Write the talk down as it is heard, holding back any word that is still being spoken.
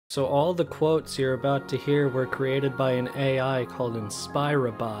So all the quotes you're about to hear were created by an AI called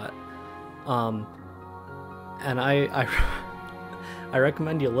Inspirabot. And I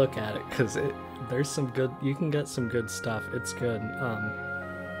recommend you look at it, because there's some good, you can get some good stuff. It's good.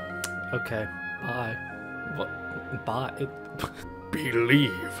 Okay, bye. What? Bye.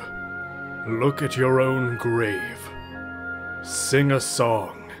 Believe. Look at your own grave. Sing a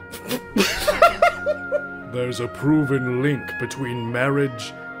song. There's a proven link between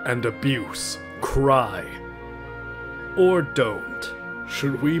marriage and abuse. Cry. Or don't.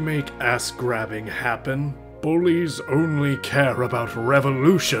 Should we make ass-grabbing happen? Bullies only care about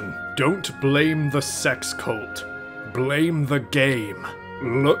revolution. Don't blame the sex cult. Blame the game.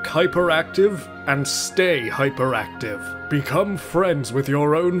 Look hyperactive and stay hyperactive. Become friends with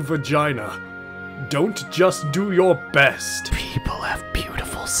your own vagina. Don't just do your best. People have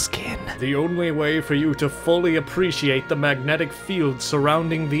beautiful skin. The only way for you to fully appreciate the magnetic field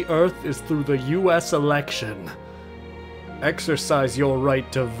surrounding the Earth is through the US election. Exercise your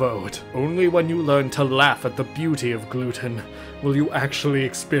right to vote. Only when you learn to laugh at the beauty of gluten will you actually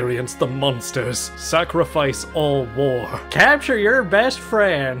experience the monsters. Sacrifice all war. Capture your best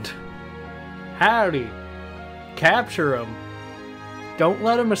friend. Howdy. Capture him. Don't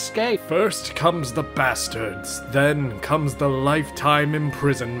let him escape. First comes the bastards, then comes the lifetime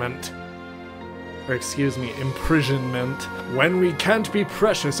imprisonment. Or excuse me, imprisonment. When we can't be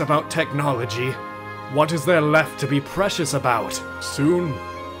precious about technology, what is there left to be precious about? Soon,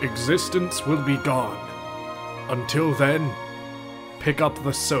 existence will be gone. Until then, pick up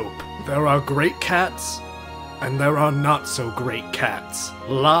the soap. There are great cats, and there are not so great cats.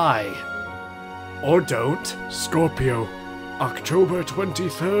 Lie. Or don't. Scorpio, October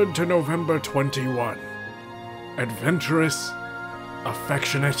 23rd to November 21. Adventurous,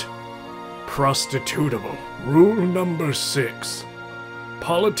 affectionate, prostitutable. Rule number 6.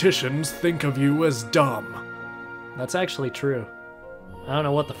 Politicians think of you as dumb. That's actually true. I don't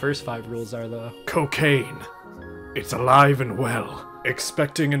know what the first 5 rules are, though. Cocaine. It's alive and well.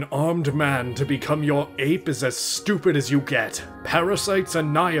 Expecting an armed man to become your ape is as stupid as you get. Parasites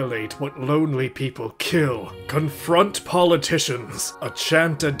annihilate what lonely people kill. Confront politicians. A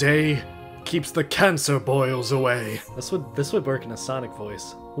chant a day keeps the cancer boils away. This would work in a Sonic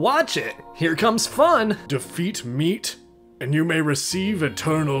voice. Watch it! Here comes fun! Defeat meat, and you may receive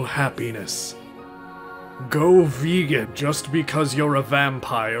eternal happiness. Go vegan. Just because you're a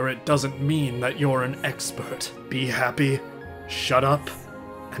vampire, it doesn't mean that you're an expert. Be happy, shut up,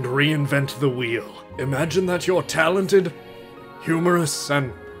 and reinvent the wheel. Imagine that you're talented, humorous,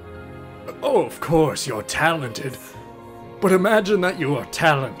 and... oh, of course you're talented. But imagine that you are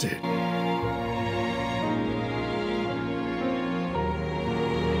talented.